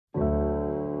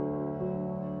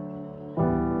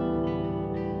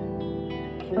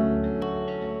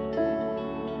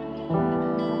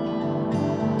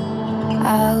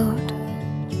out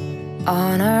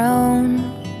on our own,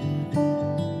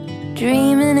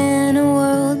 dreaming in a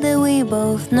world that we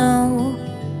both know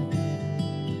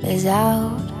is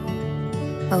out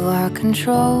of our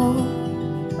control.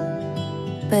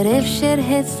 But if shit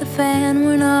hits the fan,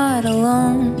 we're not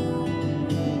alone,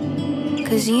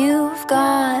 'cause you've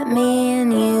got me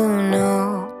and you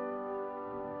know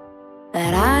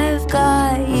that I've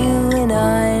got you and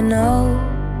I know.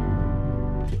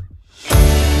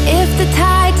 If the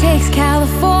tide takes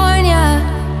California,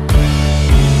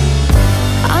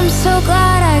 I'm so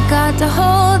glad I got to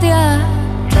hold ya.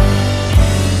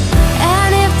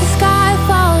 And if the sky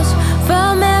falls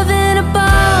from heaven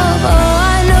above, oh,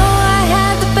 I know I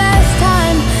had the best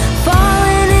time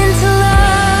falling into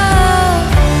love.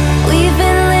 We've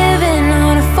been living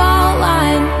on a fault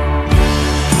line,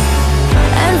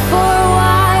 and for a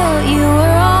while you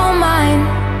were all mine.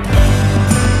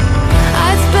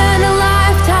 I'd spend a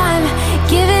lifetime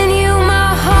giving you my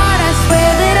heart. I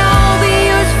swear that I'll be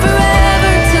yours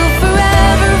forever, till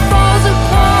forever falls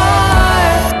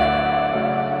apart.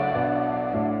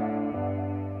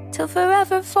 Till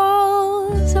forever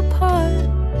falls apart.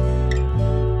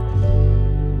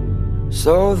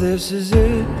 So this is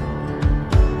it,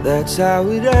 that's how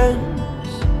it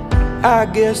ends. I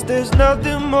guess there's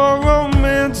nothing more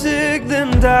romantic than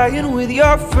dying with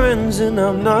your friends. And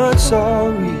I'm not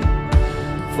sorry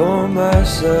for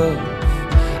myself.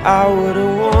 I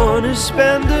wouldn't want to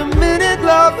spend a minute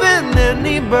loving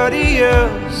anybody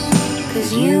else,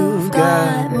 'Cause you've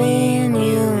got me and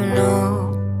you know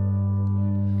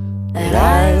that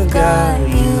I've got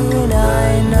you and I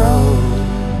know.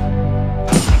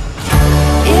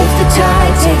 If the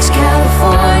tide takes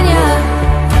California,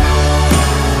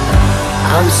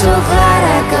 I'm so glad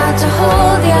I got to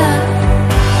hold ya.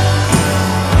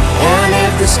 And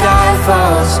if the sky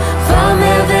falls from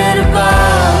heaven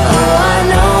above, oh, I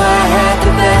know I had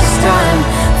the best time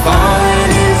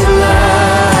falling into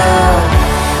love.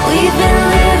 We've been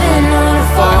living on a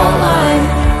fault line,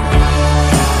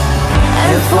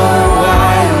 and for a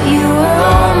while you were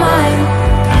all mine.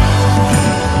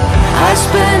 I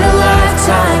spent a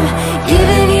lifetime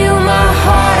giving you my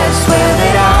heart. I swear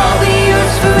that I'll be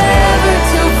yours forever,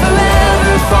 till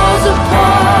forever falls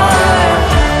apart.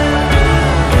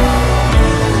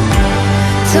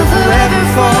 Till forever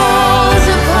falls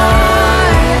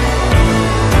apart.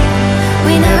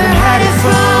 We never had it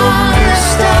from the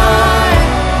start,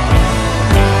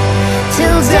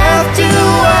 till death do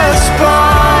us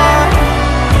part.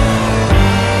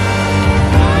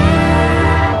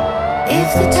 If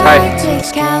the tide takes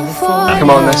California, Come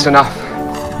on, that's enough.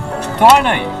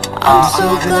 Tiny! I'm so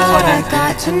glad I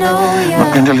got to know you.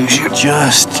 I'm going to lose you.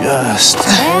 Just.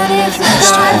 And if the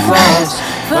sky falls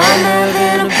from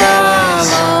heaven above,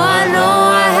 oh, I know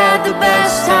I had the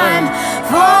best time.